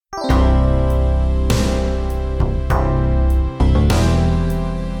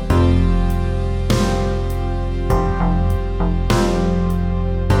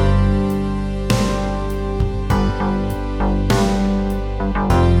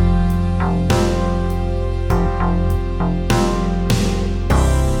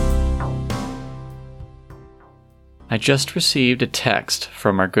I just received a text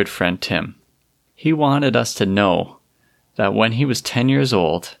from our good friend Tim. He wanted us to know that when he was 10 years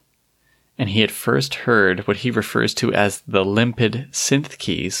old, and he had first heard what he refers to as the limpid synth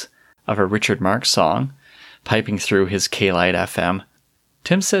keys of a Richard Marx song piping through his K-Lite FM,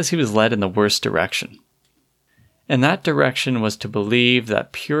 Tim says he was led in the worst direction. And that direction was to believe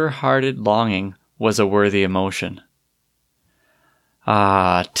that pure-hearted longing was a worthy emotion.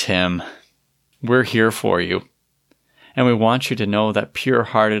 Ah, Tim, we're here for you. And we want you to know that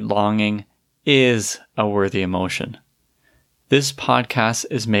pure-hearted longing is a worthy emotion. This podcast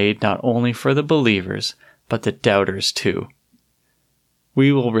is made not only for the believers, but the doubters too.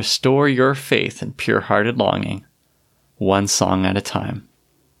 We will restore your faith in pure-hearted longing, one song at a time.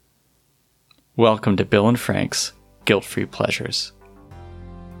 Welcome to Bill and Frank's Guilt-Free Pleasures.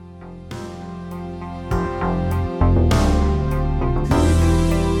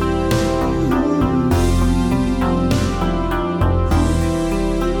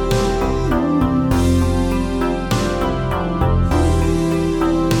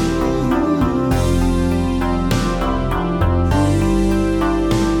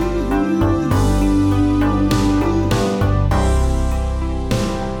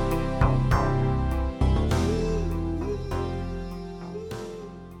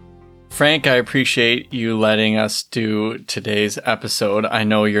 Frank, I appreciate you letting us do today's episode. I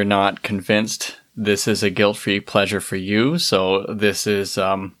know you're not convinced this is a guilt-free pleasure for you, so this is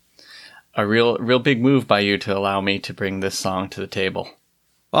a real big move by you to allow me to bring this song to the table.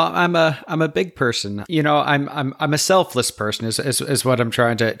 Well, I'm a big person. You know, I'm a selfless person is what I'm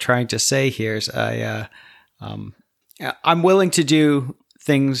trying to say here. Is I'm willing to do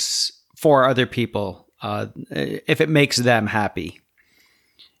things for other people if it makes them happy.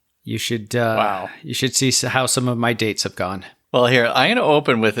 You should You should see how some of my dates have gone. Well, here, I'm going to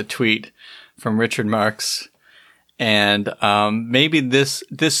open with a tweet from Richard Marx, and maybe this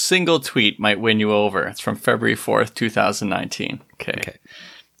single tweet might win you over. It's from February 4th, 2019. Okay.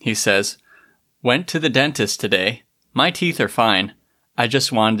 He says, "Went to the dentist today. My teeth are fine. I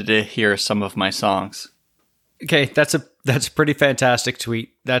just wanted to hear some of my songs." Okay, that's a pretty fantastic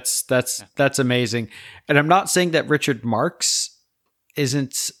tweet. That's amazing. And I'm not saying that Richard Marx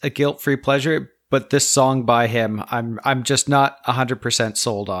isn't a guilt-free pleasure, but this song by him, I'm just not 100%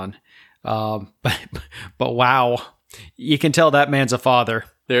 sold on. But wow, you can tell that man's a father.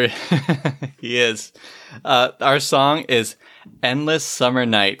 There he is. Our song is "Endless Summer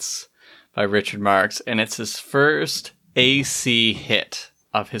Nights" by Richard Marx, and it's his first AC hit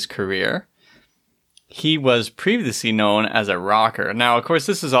of his career. He was previously known as a rocker. Now, of course,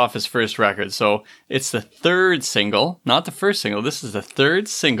 this is off his first record, so it's the third single, not the first single. This is the third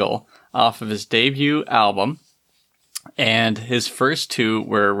single off of his debut album, and his first two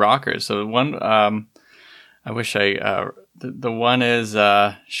were rockers. So one, the one is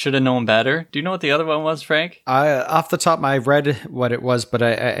 "Should Have Known Better." Do you know what the other one was, Frank? Off the top, I read what it was, but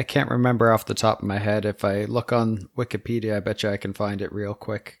I can't remember off the top of my head. If I look on Wikipedia, I bet you I can find it real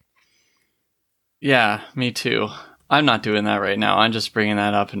quick. Yeah, me too. I'm not doing that right now. I'm just bringing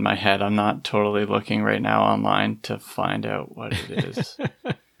that up in my head. I'm not totally looking right now online to find out what it is.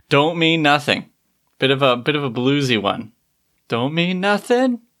 Don't Mean Nothing. Bit of a bluesy one. Don't mean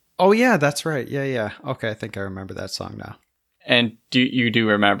nothing. Oh yeah, that's right. Yeah. Okay, I think I remember that song now. And do you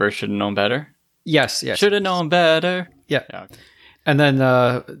remember "Should Have Known Better"? Yes. Should have known better. Yeah. Okay. And then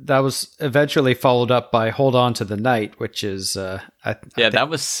that was eventually followed up by "Hold On to the Night," which is that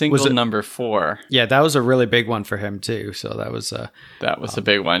was single number 4. Yeah, that was a really big one for him too. So that was a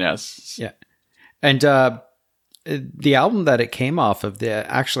big one. Yes. Yeah, and the album that it came off of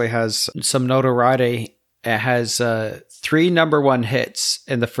actually has some notoriety. It has 3 number 1 hits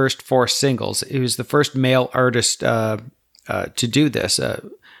in the first 4 singles. He was the first male artist to do this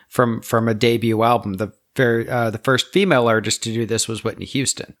from a debut album. The first female artist to do this was Whitney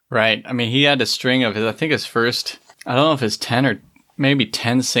Houston. Right. I mean, he had a string of his first, I don't know if his 10 or maybe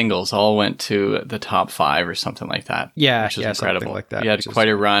 10 singles all went to the top 5 or something like that. Yeah. Which is incredible. Something like that. He had quite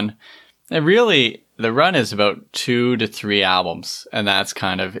a run. And really, the run is about 2 to 3 albums. And that's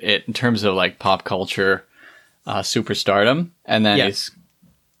kind of it in terms of like pop culture superstardom. And then he's,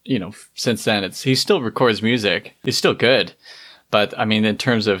 since then he still records music. He's still good. But I mean, in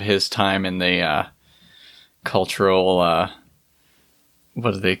terms of his time in the cultural,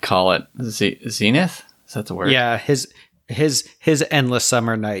 what do they call it? Zenith? Is that the word? Yeah, his endless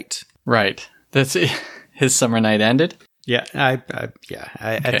summer night. Right. That's it. His summer night ended. Yeah, I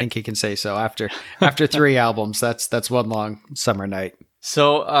think he can say so. After 3 albums, that's one long summer night.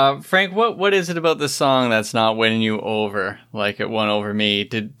 So, Frank, what is it about this song that's not winning you over like it won over me?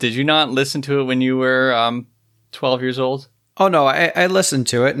 Did you not listen to it when you were 12 years old? Oh no, I listened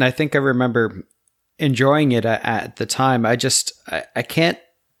to it, and I think I remember enjoying it at the time. I can't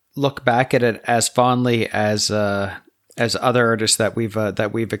look back at it as fondly as other artists that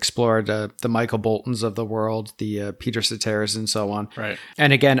we've explored, the Michael Boltons of the world, the Peter Cetera's, and so on. Right.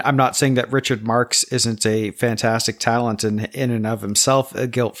 And again, I'm not saying that Richard Marx isn't a fantastic talent in and of himself, a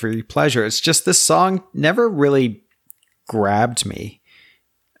guilt-free pleasure. It's just this song never really grabbed me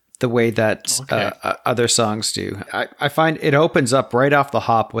the way that other songs do. I find it opens up right off the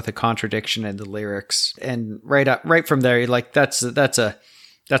hop with a contradiction in the lyrics, and right from there, you're like, that's a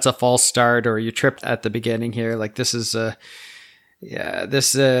false start, or you tripped at the beginning here. Like this isn't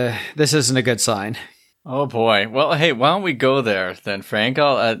a good sign. Oh boy. Well, hey, why don't we go there then, Frank?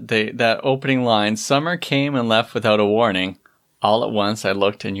 That opening line: "Summer came and left without a warning. All at once I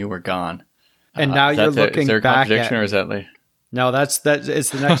looked and you were gone." And now you're looking is there a back contradiction, at or is that like? No, it's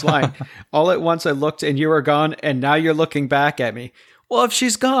the next line. All at once I looked and you were gone, and now you're looking back at me. Well, if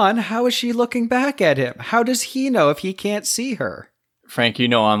she's gone, how is she looking back at him? How does he know if he can't see her? Frank, you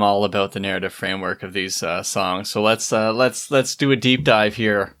know I'm all about the narrative framework of these songs. So let's do a deep dive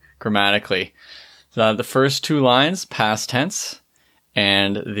here grammatically. The first two lines, past tense,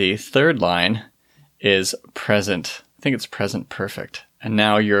 and the third line is present. I think it's present perfect. And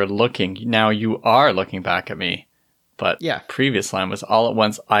now you are looking back at me. But previous line was all at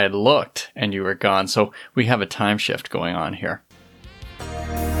once I had looked and you were gone. So we have a time shift going on here.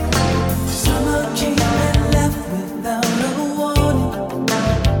 Summer came and left without a warning.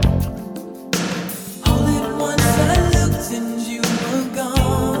 All at once I looked and you were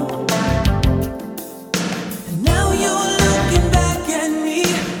gone. And now you're looking back at me,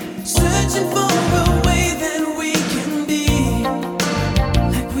 searching for a way that we can be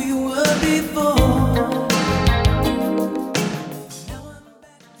like we were before.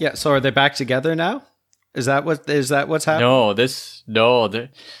 Yeah, so are they back together now? Is that what's happening?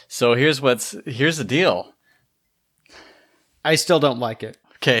 So here's the deal. I still don't like it.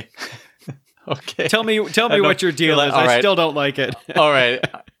 Okay. Okay. Tell me what your deal is. I still don't like it. All right.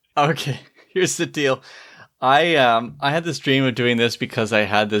 Okay. Here's the deal. I had this dream of doing this because I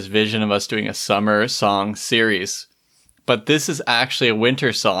had this vision of us doing a summer song series. But this is actually a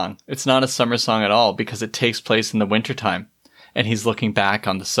winter song. It's not a summer song at all because it takes place in the wintertime. And he's looking back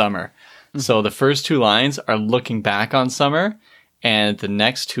on the summer. Mm-hmm. So the first two lines are looking back on summer, and the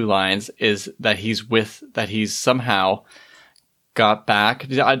next two lines is that he's somehow got back.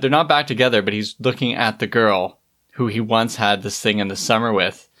 They're not back together, but he's looking at the girl who he once had this thing in the summer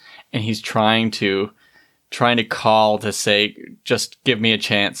with, and he's trying to call to say, just give me a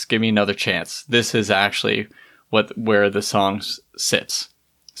chance, give me another chance. This is actually where the song sits.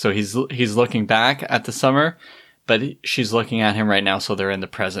 So he's looking back at the summer, but she's looking at him right now, so they're in the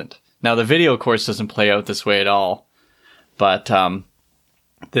present. Now, the video, of course, doesn't play out this way at all, but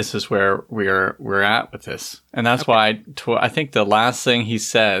this is where we're at with this. And that's why I think the last thing he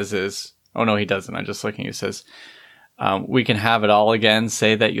says is, oh, no, he doesn't. I'm just looking. He says, we can have it all again.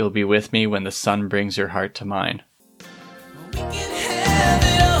 Say that you'll be with me when the sun brings your heart to mine. We can have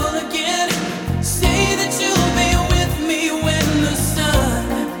it all again. Say that you'll be with me when the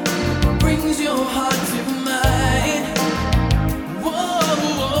sun brings your heart to mine.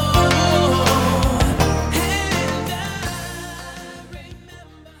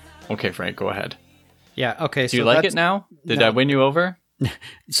 Okay, Frank, go ahead. Yeah. Okay. Do you like it now? Did I win you over?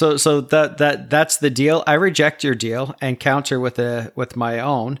 So that's the deal. I reject your deal and counter with my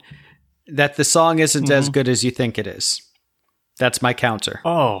own that the song isn't as good as you think it is. That's my counter.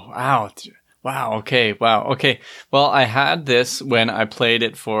 Oh, wow. Wow. Okay. Wow. Okay. Well, I had this when I played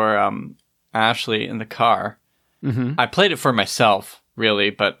it for Ashley in the car. Mm-hmm. I played it for myself, really,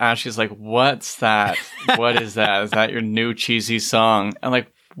 but Ashley's like, "What's that? What is that? Is that your new cheesy song?" I'm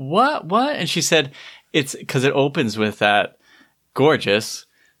like, "What? What?" And she said, "It's because it opens with that gorgeous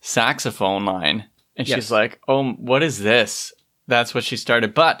saxophone line." And she's like, "Oh, what is this?" That's what she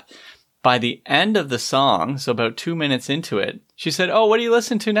started. But by the end of the song, so about 2 minutes into it, she said, "Oh, what do you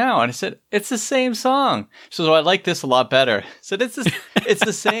listen to now?" And I said, "It's the same song." She said, "Oh, I like this a lot better." I said, "It's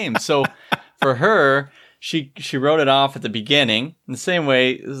the same." So for her, she wrote it off at the beginning in the same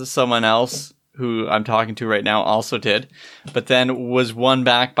way as someone else who I'm talking to right now also did, but then was won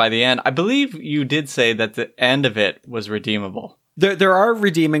back by the end. I believe you did say that the end of it was redeemable. There are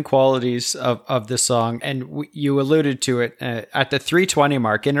redeeming qualities of this song, and you alluded to it at the 320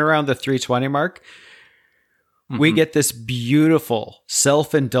 mark. In around the 320 mark, we get this beautiful,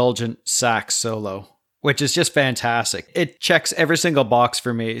 self-indulgent sax solo, which is just fantastic. It checks every single box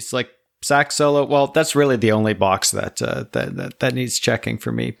for me. It's like sax solo. Well, that's really the only box that that needs checking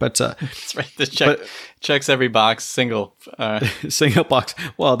for me. But That's right. The checks every box, single. single box.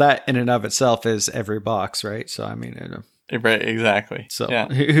 Well, that in and of itself is every box, right? So I mean, Right, exactly. so yeah.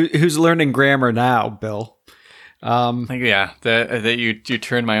 who's learning grammar now, Bill? That you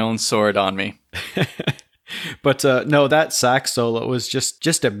turned my own sword on me. But no, that sax solo was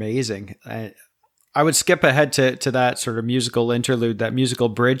just amazing. I would skip ahead to that sort of musical interlude, that musical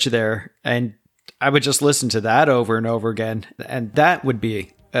bridge there, and I would just listen to that over and over again, and that would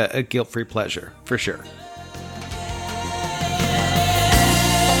be a guilt-free pleasure for sure.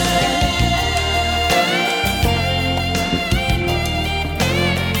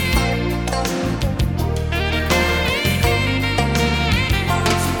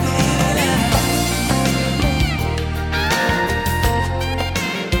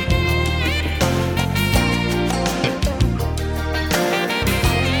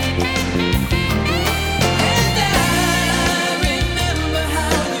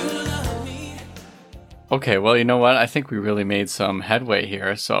 Okay, well, you know what? I think we really made some headway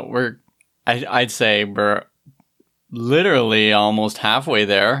here. So I'd say we're literally almost halfway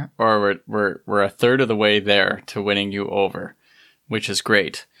there, or we're a third of the way there to winning you over, which is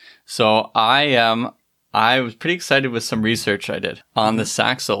great. So I was pretty excited with some research I did on the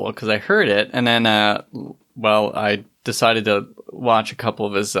sax solo because I heard it, and then I decided to watch a couple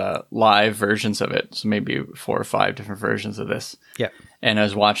of his live versions of it. So maybe 4 or 5 different versions of this. Yeah. And I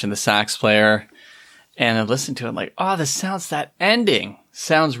was watching the sax player. And I listened to it like, oh, that ending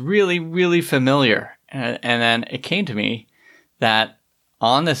sounds really, really familiar. And then it came to me that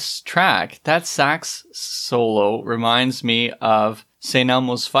on this track, that sax solo reminds me of St.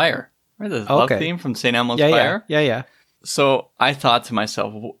 Elmo's Fire. Remember the love theme from St. Elmo's Fire? Yeah. So I thought to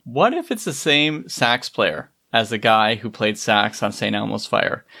myself, what if it's the same sax player as the guy who played sax on St. Elmo's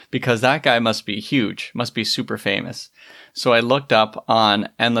Fire? Because that guy must be huge, must be super famous. So I looked up on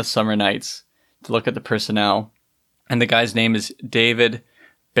Endless Summer Nights to look at the personnel, and the guy's name is David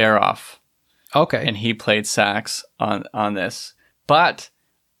Baroff. Okay. And he played sax on this. But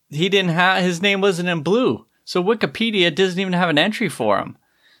he didn't have, his name wasn't in blue. So Wikipedia doesn't even have an entry for him.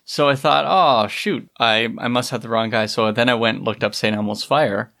 So I thought, oh, shoot, I must have the wrong guy. So then I went and looked up St. Elmo's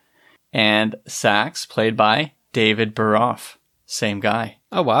Fire, and sax played by David Baroff. Same guy.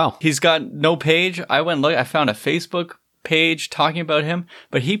 Oh, wow. He's got no page. I went and looked, I found a Facebook page talking about him,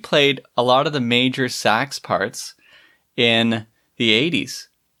 but he played a lot of the major sax parts in the 80s.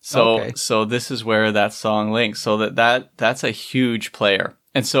 So this is where that song links. So that's a huge player.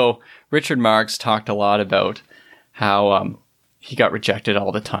 And so Richard Marx talked a lot about how he got rejected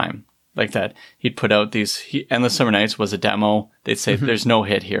all the time. Like that he'd put out Endless Summer Nights was a demo. They'd say, there's no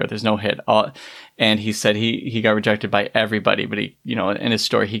hit here. There's no hit. And he said he got rejected by everybody, but he, in his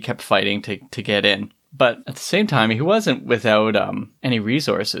story, he kept fighting to get in. But at the same time, he wasn't without any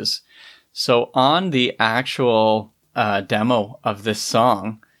resources. So on the actual demo of this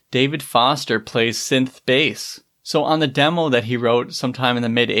song, David Foster plays synth bass. So on the demo that he wrote sometime in the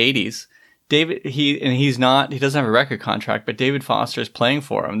mid 80s, he doesn't have a record contract, but David Foster is playing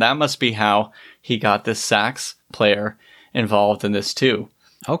for him. That must be how he got this sax player involved in this too.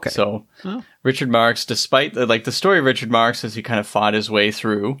 Okay. So Richard Marx, despite the story of Richard Marx is he kind of fought his way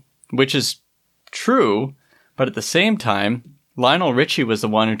through, which is true, but at the same time, Lionel Richie was the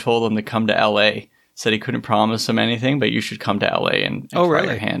one who told him to come to LA. Said he couldn't promise him anything, but you should come to LA and try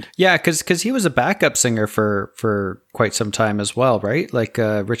your hand. Yeah, because he was a backup singer for quite some time as well, right? Like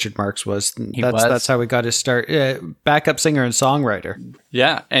Richard Marx was. That's how he got his start. Backup singer and songwriter.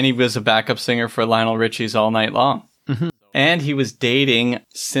 Yeah, and he was a backup singer for Lionel Richie's All Night Long. Mm-hmm. And he was dating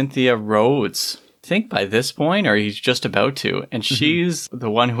Cynthia Rhodes. I think by this point, or he's just about to. And she's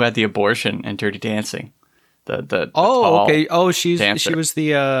the one who had the abortion in Dirty Dancing. The okay. Oh, she dancer. was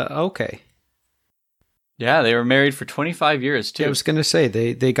the okay. Yeah, they were married for 25 years, too. I was going to say,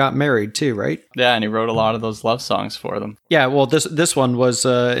 they got married, too, right? Yeah, and he wrote a lot of those love songs for them. Yeah, well, this one was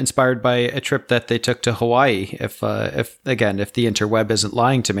inspired by a trip that they took to Hawaii, if the interweb isn't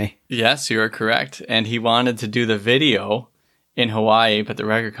lying to me. Yes, you are correct. And he wanted to do the video in Hawaii, but the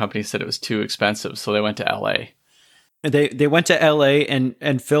record company said it was too expensive, so they went to L.A. They went to L.A.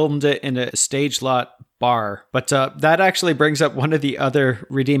 and filmed it in a stage lot bar. But that actually brings up one of the other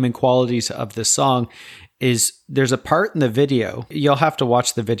redeeming qualities of this song, is there's a part in the video. You'll have to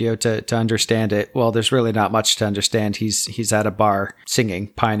watch the video to understand it. Well, there's really not much to understand. He's at a bar singing,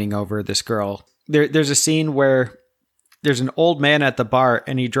 pining over this girl. There's a scene where there's an old man at the bar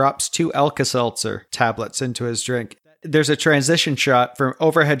and he drops 2 Alka-Seltzer tablets into his drink. there's a transition shot from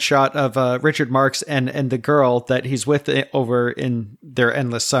overhead shot of Richard Marx and the girl that he's with over in their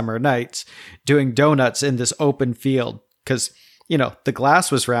endless summer nights doing donuts in this open field. Because, the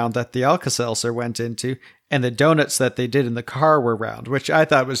glass was round that the Alka-Seltzer went into, and the donuts that they did in the car were round, which I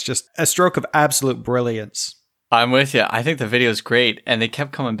thought was just a stroke of absolute brilliance. I'm with you. I think the video is great, and they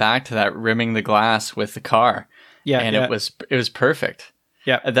kept coming back to that rimming the glass with the car. Yeah, and it was perfect.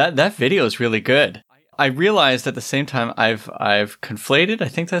 Yeah, that video is really good. I realized at the same time I've conflated. I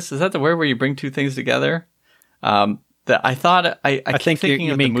think is that the word where you bring two things together? That I thought I keep think thinking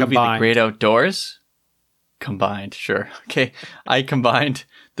you of the mean movie combined. The Great Outdoors. Combined, sure. Okay, I combined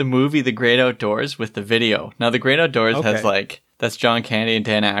the movie The Great Outdoors with the video. Now, The Great Outdoors has that's John Candy and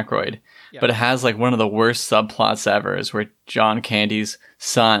Dan Aykroyd, but it has like one of the worst subplots ever, is where John Candy's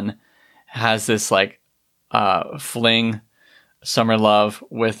son has this fling summer love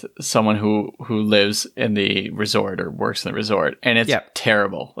with someone who lives in the resort or works in the resort, and it's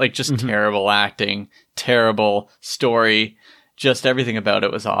terrible, just terrible acting, terrible story, just everything about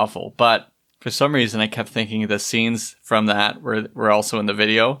it was awful. But for some reason I kept thinking the scenes from that were also in the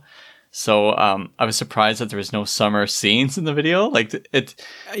video, so I was surprised that there was no summer scenes in the video.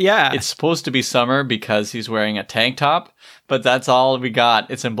 It's supposed to be summer because he's wearing a tank top, but that's all we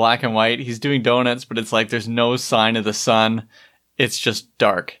got. It's in black and white. He's doing donuts, but it's there's no sign of the sun. It's just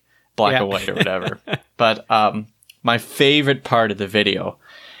dark, black and white or whatever. But my favorite part of the video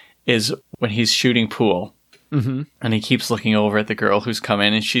is when he's shooting pool, and he keeps looking over at the girl who's come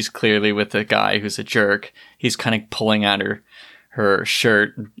in, and she's clearly with the guy who's a jerk. He's kind of pulling at her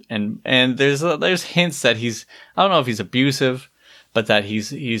shirt, and there's hints that I don't know if he's abusive, but that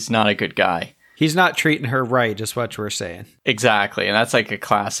he's not a good guy. He's not treating her right, is what we're saying. Exactly, and that's like a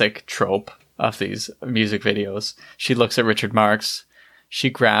classic trope of these music videos. She looks at Richard Marx, she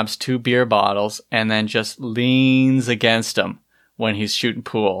grabs 2 beer bottles, and then just leans against him when he's shooting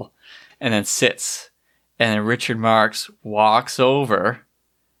pool, and then sits. And then Richard Marx walks over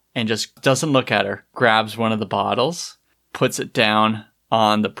and just doesn't look at her, grabs one of the bottles, puts it down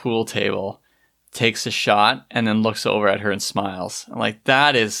on the pool table, takes a shot, and then looks over at her and smiles. And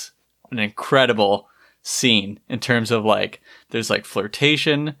that is an incredible scene in terms of there's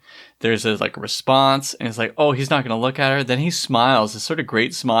flirtation, there's a response, and it's oh, he's not going to look at her. Then he smiles, this sort of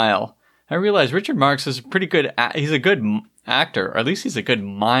great smile. I realized Richard Marx is pretty good. He's a good actor, or at least he's a good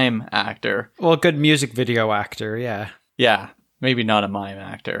mime actor. Well, a good music video actor, yeah. Yeah, maybe not a mime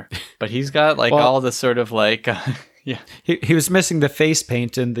actor, but he's got all the sort of yeah. He was missing the face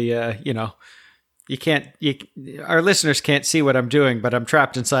paint and the our listeners can't see what I'm doing, but I'm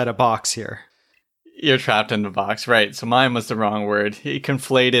trapped inside a box here. You're trapped in the box, right? So mime was the wrong word. He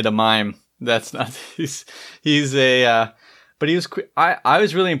conflated a mime. That's not. He's a. But he was. I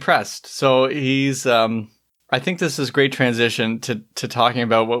was really impressed. So he's. I think this is a great transition to talking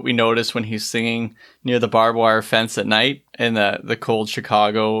about what we noticed when he's singing near the barbed wire fence at night in the cold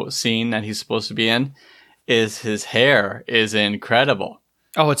Chicago scene that he's supposed to be in. Is his hair is incredible.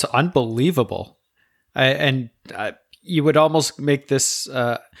 Oh, it's unbelievable. You would almost make this.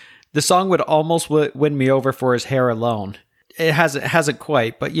 The song would almost win me over for his hair alone. It hasn't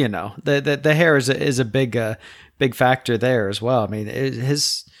quite, but the hair is a big factor there as well. I mean,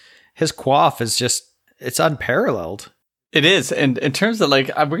 his coif is just, it's unparalleled. It is, and in terms of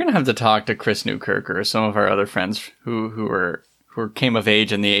we're gonna have to talk to Chris Newkirk or some of our other friends who came of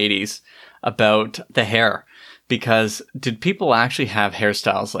age in the 80s about the hair, because did people actually have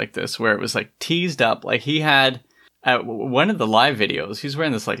hairstyles like this where it was teased up? He had. At one of the live videos, he's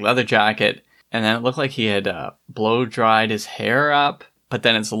wearing this leather jacket, and then it looked like he had blow dried his hair up, but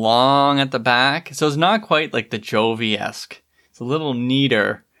then it's long at the back. So it's not quite like the Jovi-esque. It's a little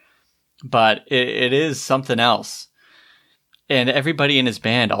neater, but it is something else. And everybody in his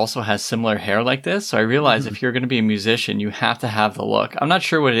band also has similar hair like this. So I realized if you're going to be a musician, you have to have the look. I'm not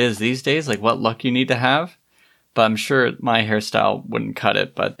sure what it is these days, what look you need to have, but I'm sure my hairstyle wouldn't cut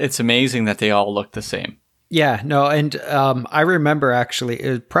it. But it's amazing that they all look the same. Yeah, no, and I remember actually, it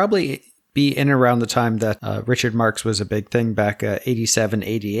would probably be in around the time that Richard Marx was a big thing back 87,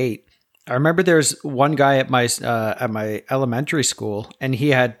 88. I remember there's one guy at my elementary school, and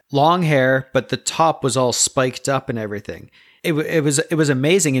he had long hair, but the top was all spiked up and everything. It was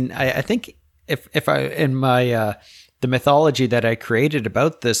amazing, and I think if I in my the mythology that I created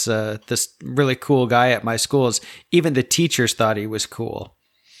about this really cool guy at my school is even the teachers thought he was cool.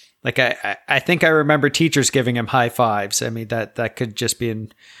 I think I remember teachers giving him high fives. I mean, that could just be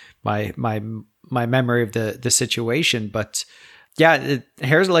in my memory of the situation. But yeah,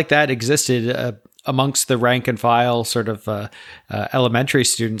 hairs like that existed amongst the rank and file sort of elementary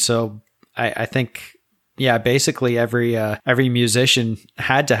students. So I think yeah, basically every musician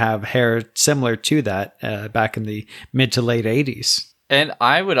had to have hair similar to that back in the mid to late 80s. And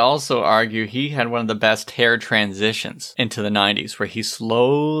I would also argue he had one of the best hair transitions into the 90s, where he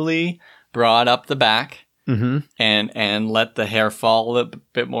slowly brought up the back and let the hair fall a little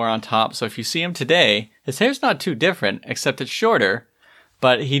bit more on top. So if you see him today, his hair's not too different, except it's shorter,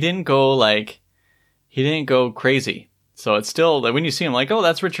 but he didn't go crazy. So it's still, when you see him, like, oh,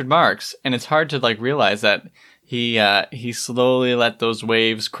 that's Richard Marx. And it's hard to like realize that he slowly let those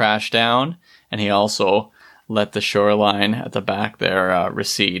waves crash down, and he also let the shoreline at the back there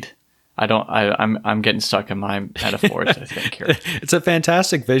recede. I'm getting stuck in my metaphors, I think here. It's a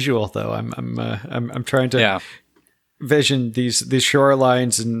fantastic visual, though. I'm trying to vision these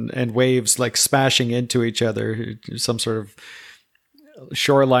shorelines and waves like smashing into each other, some sort of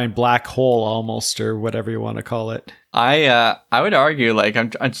shoreline black hole almost, or whatever you want to call it. I would argue, like,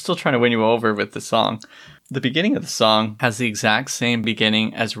 I'm still trying to win you over with the song. The beginning of the song has the exact same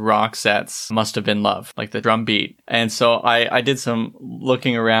beginning as Roxette's Must Have Been Love, like the drum beat. And so I did some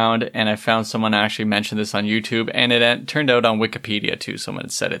looking around, and I found someone actually mentioned this on YouTube, and it turned out on Wikipedia too. Someone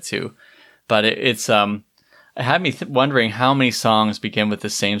had said it too. But it had me wondering how many songs begin with the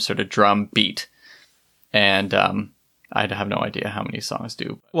same sort of drum beat. And I have no idea how many songs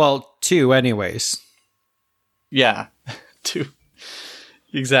do. Well, 2 anyways. Yeah, 2.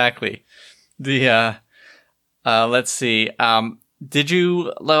 Exactly. Let's see. Did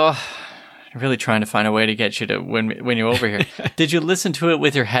you? I'm really trying to find a way to get you to win you over here. Did you listen to it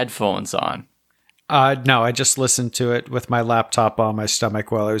with your headphones on? No, I just listened to it with my laptop on my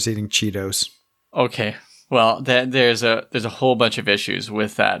stomach while I was eating Cheetos. Okay. Well, there's a whole bunch of issues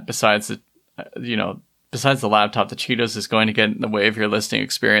with that. Besides the laptop, the Cheetos is going to get in the way of your listening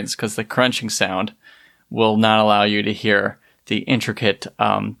experience, because the crunching sound will not allow you to hear the intricate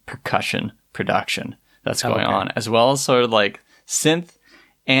percussion production that's going on, as well as sort of like synth,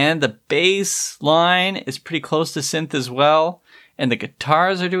 and the bass line is pretty close to synth as well, and the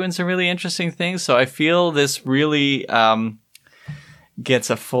guitars are doing some really interesting things. So I feel this really gets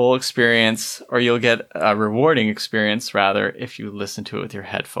a full experience, or you'll get a rewarding experience rather, if you listen to it with your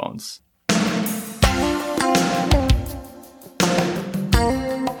headphones.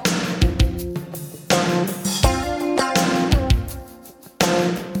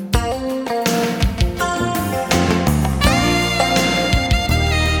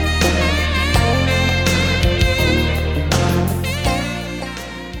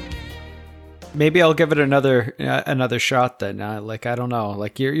 Maybe I'll give it another shot then. Like, I don't know.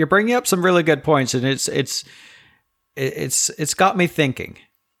 Like, you're bringing up some really good points, and it's got me thinking.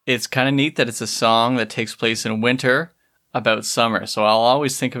 It's kind of neat that it's a song that takes place in winter about summer. So I'll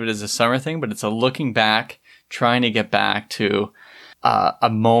always think of it as a summer thing, but it's a looking back, trying to get back to a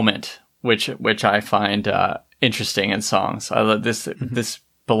moment, which I find interesting in songs. I love this. This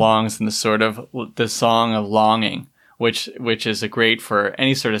belongs in the sort of the song of longing, which is a great for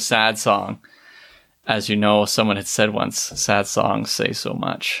any sort of sad song. As you know, someone had said once, sad songs say so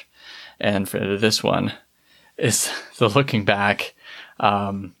much. And for this one is the looking back.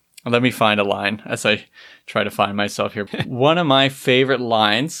 Let me find a line as I try to find myself here. One of my favorite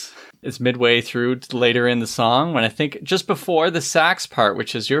lines is midway through later in the song, when I think just before the sax part,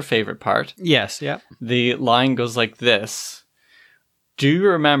 which is your favorite part. Yes, yeah. The line goes like this. Do you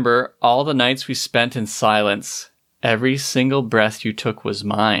remember all the nights we spent in silence? Every single breath you took was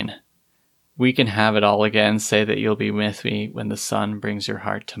mine. We can have it all again. Say that you'll be with me when the sun brings your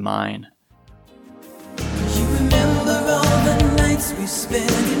heart to mine. You remember all the nights we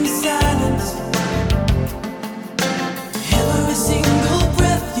spent in silence. Every single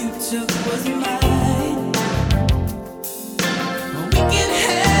breath you took was mine. We can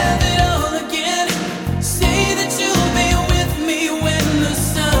have it all again. Say that you'll be with me when the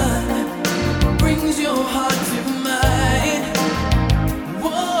sun brings your heart to mine.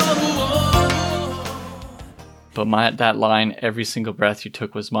 Whoa. But that line, every single breath you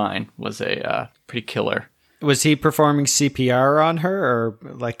took was mine, was a pretty killer. Was he performing CPR on her, or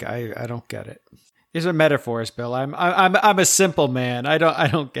like I don't get it? These are metaphors, Bill. I'm a simple man. I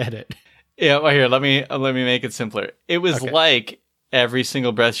don't get it. Yeah, well, here, let me make it simpler. It was like every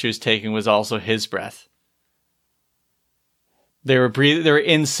single breath she was taking was also his breath. They were breathing. They were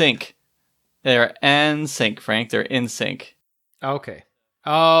in sync. They're in sync, Frank. They're in sync. Okay.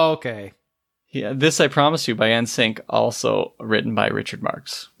 Yeah, this I Promise You by NSYNC, also written by Richard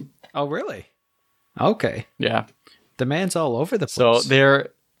Marx. Oh, really? Okay. Yeah. The man's all over the So place.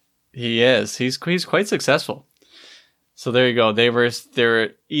 he is. He's quite successful. So there you go. They were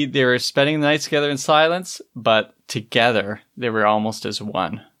spending the nights together in silence, but together they were almost as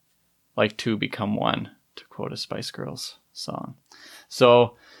one, like two become one. to quote a Spice Girls song.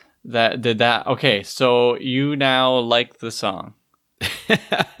 So okay, so you now like the song.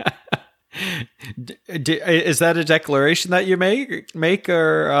 Is that a declaration that you make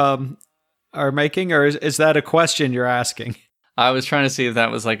or are making, or is that a question you're asking? I was trying to see if that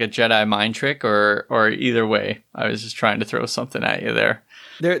was like a Jedi mind trick or either way. I was just trying to throw something at you there.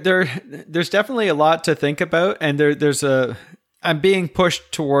 There's definitely a lot to think about, and I'm being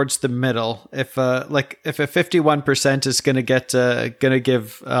pushed towards the middle. If a 51% is gonna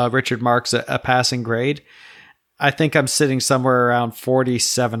give Richard Marx a passing grade, I think I'm sitting somewhere around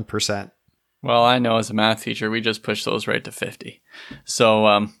 47%. Well, I know as a math teacher, we just push those right to 50.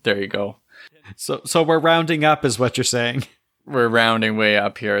 So there you go. So we're rounding up, is what you're saying. We're rounding way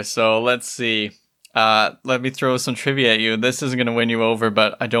up here. So let's see. Let me throw some trivia at you. This isn't going to win you over,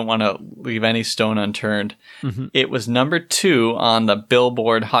 but I don't want to leave any stone unturned. Mm-hmm. It was number 2 on the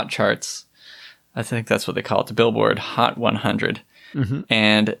Billboard Hot Charts. I think that's what they call it, the Billboard Hot 100. Mm-hmm.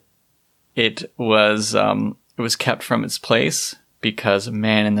 And it was kept from its place because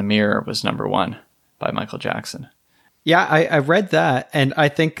Man in the Mirror was number 1 by Michael Jackson. Yeah, I read that, and I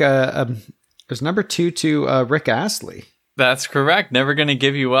think it was number 2 to Rick Astley. That's correct. Never Gonna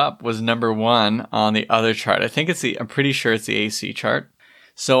Give You Up was number 1 on the other chart. I'm pretty sure it's the AC chart.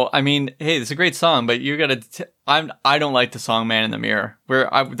 So, I mean, hey, it's a great song, but you gotta, I don't like the song Man in the Mirror.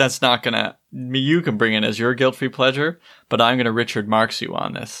 That's not gonna, you can bring it as your guilt-free pleasure, but I'm gonna Richard Marx you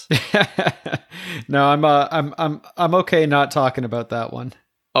on this. No, I'm okay not talking about that one.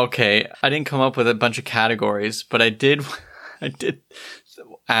 Okay, I didn't come up with a bunch of categories, but I did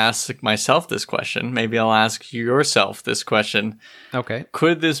ask myself this question. Maybe I'll ask yourself this question. Okay.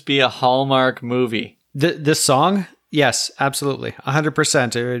 Could this be a Hallmark movie? This song? Yes, absolutely.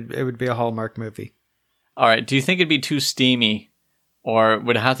 100%. It would be a Hallmark movie. All right. Do you think it'd be too steamy, or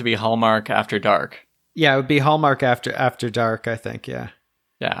would it have to be Hallmark After Dark? Yeah, it would be Hallmark After Dark, I think. Yeah.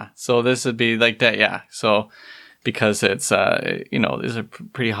 Yeah. So this would be like that. Yeah. So because it's, there's a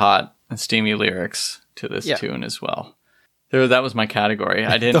pretty hot and steamy lyrics to this tune as well. That was my category.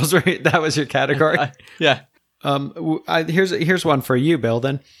 I didn't. That was your category. Yeah. Here's one for you, Bill.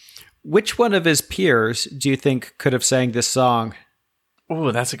 Then, which one of his peers do you think could have sang this song?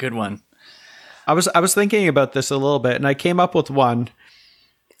 Oh, that's a good one. I was thinking about this a little bit, and I came up with one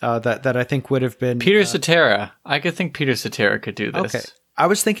that I think would have been Peter Cetera. I could think Peter Cetera could do this. Okay. I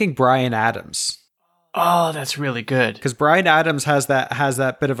was thinking Bryan Adams. Oh, that's really good. Because Bryan Adams has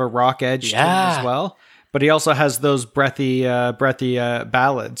that bit of a rock edge to him as well. But he also has those breathy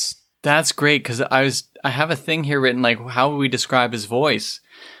ballads. That's great, because I have a thing here written, like, how would we describe his voice?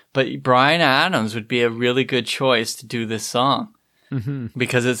 But Bryan Adams would be a really good choice to do this song. Mm-hmm.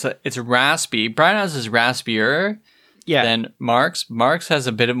 Because it's raspy. Bryan Adams is raspier than Marx. Marx has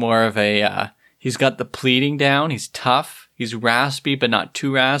a bit more of a, he's got the pleading down. He's tough. He's raspy, but not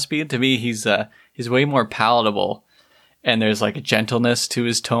too raspy. To me, he's way more palatable. And there's like a gentleness to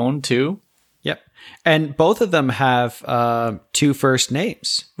his tone too. Yep. And both of them have 2 first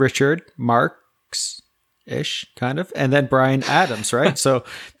names, Richard Marx-ish, kind of, and then Bryan Adams, right? So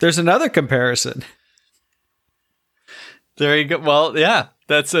there's another comparison. There you go. Well, yeah,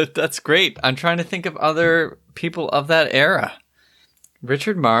 that's great. I'm trying to think of other people of that era.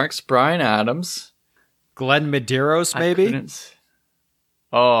 Richard Marx, Bryan Adams. Glenn Medeiros, maybe?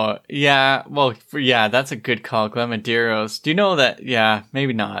 Oh, yeah. Well, yeah, that's a good call. Glenn Medeiros. Do you know that? Yeah,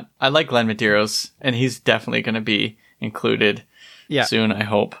 maybe not. I like Glenn Medeiros, and he's definitely going to be included soon, I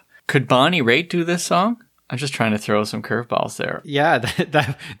hope. Could Bonnie Raitt do this song? I'm just trying to throw some curveballs there. Yeah,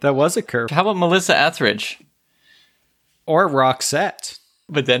 that was a curve. How about Melissa Etheridge? Or Roxette?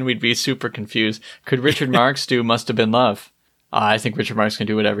 But then we'd be super confused. Could Richard Marx do Must Have Been Love? I think Richard Marx can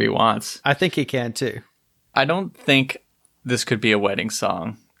do whatever he wants. I think he can, too. I don't think this could be a wedding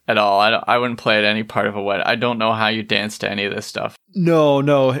song at all. I wouldn't play it any part of a wedding. I don't know how you dance to any of this stuff.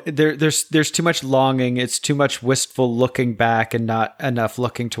 No. There's too much longing. It's too much wistful looking back and not enough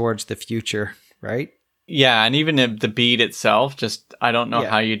looking towards the future, right? Yeah, and even the beat itself, just I don't know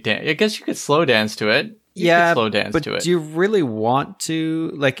how you dance. I guess you could slow dance to it. You could slow dance to it. Do you really want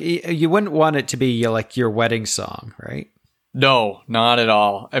to? Like, you wouldn't want it to be like your wedding song, right? No, not at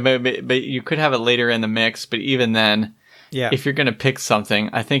all. I mean, but you could have it later in the mix. But even then, if you're going to pick something,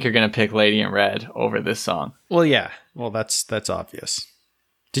 I think you're going to pick Lady in Red over this song. Well, yeah. Well, that's obvious.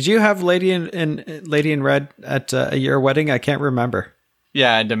 Did you have Lady in Red at your wedding? I can't remember.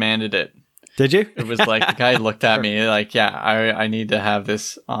 Yeah, I demanded it. Did you? It was like the guy looked at me like, I need to have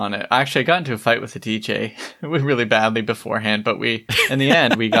this on it. Actually, I got into a fight with the DJ really badly beforehand, but in the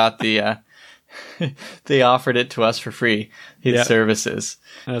end, we got the they offered it to us for free, his Yeah. services.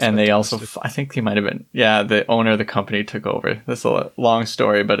 That's and they also, fantastic. I think he might have been, the owner of the company took over. That's a long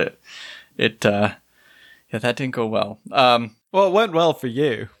story, but that didn't go well. Well, it went well for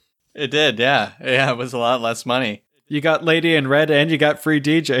you. It did, yeah. Yeah, it was a lot less money. You got Lady in Red and you got free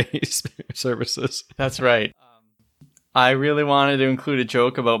DJ services. That's right. I really wanted to include a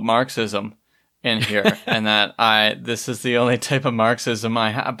joke about Marxism in here, and that this is the only type of Marxism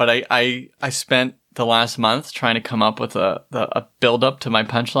I have. But I spent the last month trying to come up with a build up to my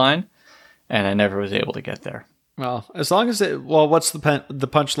punchline, and I never was able to get there. Well, as long as what's the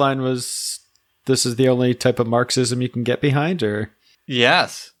punchline was, this is the only type of Marxism you can get behind, or?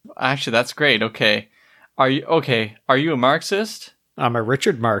 Yes, actually, that's great. Okay, are you a Marxist? I'm a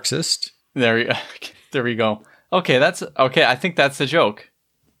Richard Marxist. There we go. Okay, that's okay. I think that's the joke.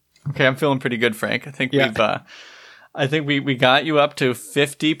 Okay, I'm feeling pretty good, Frank. I think we got you up to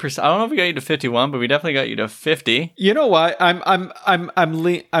 50%. I don't know if we got you to 51, but we definitely got you to 50. You know what? I'm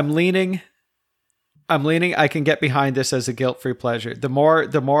leaning. I can get behind this as a guilt-free pleasure. The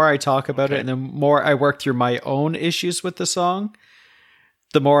more I talk about it, and the more I work through my own issues with the song,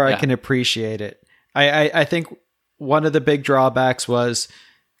 the more I can appreciate it. I think one of the big drawbacks was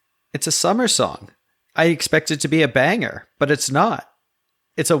it's a summer song. I expect it to be a banger, but it's not.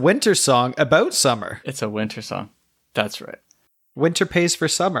 It's a winter song about summer. It's a winter song. That's right. Winter pays for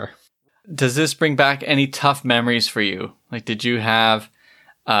summer. Does this bring back any tough memories for you? Like, did you have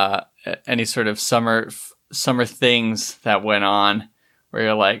any sort of summer things that went on where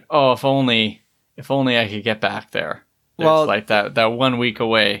you're like, oh, if only I could get back there. Well, like that 1 week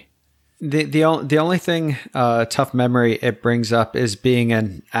away. The only thing tough memory it brings up is being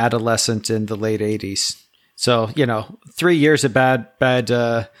an adolescent in the late 80s. So, 3 years of bad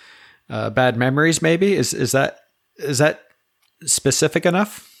memories. Maybe is that specific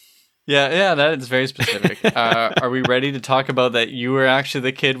enough? Yeah, that is very specific. Are we ready to talk about that? You were actually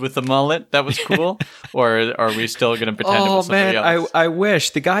the kid with the mullet. That was cool, or are we still going to pretend it was somebody else? I wish.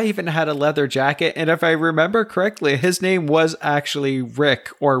 The guy even had a leather jacket, and if I remember correctly, his name was actually Rick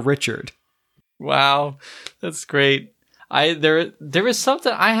or Richard. Wow, that's great. There was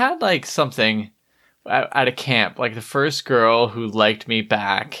something I had, like something at a camp, like the first girl who liked me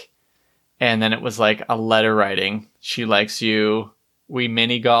back, and then it was like a letter writing. She likes you. We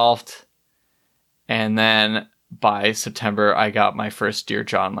mini golfed, and then by September, I got my first Dear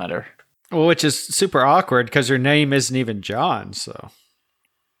John letter. Well, which is super awkward because her name isn't even John. So,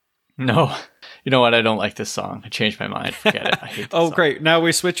 no, you know what? I don't like this song. I changed my mind. Forget it. I hate this song. Great! Now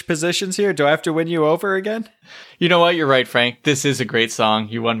we switch positions here. Do I have to win you over again? You know what? You're right, Frank. This is a great song.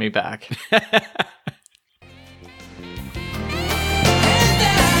 You won me back.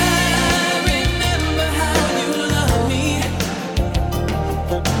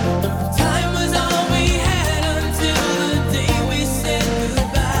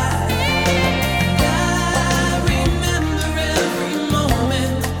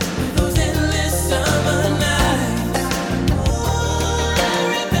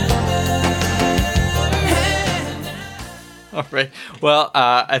 All right. Well,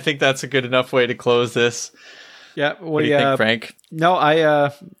 I think that's a good enough way to close this. Yeah. What do you think, Frank? No,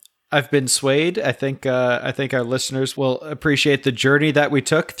 I've been swayed. I think our listeners will appreciate the journey that we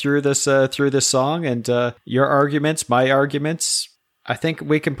took through this song, and your arguments, my arguments. I think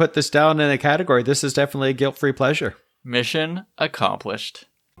we can put this down in a category. This is definitely a guilt-free pleasure. Mission accomplished.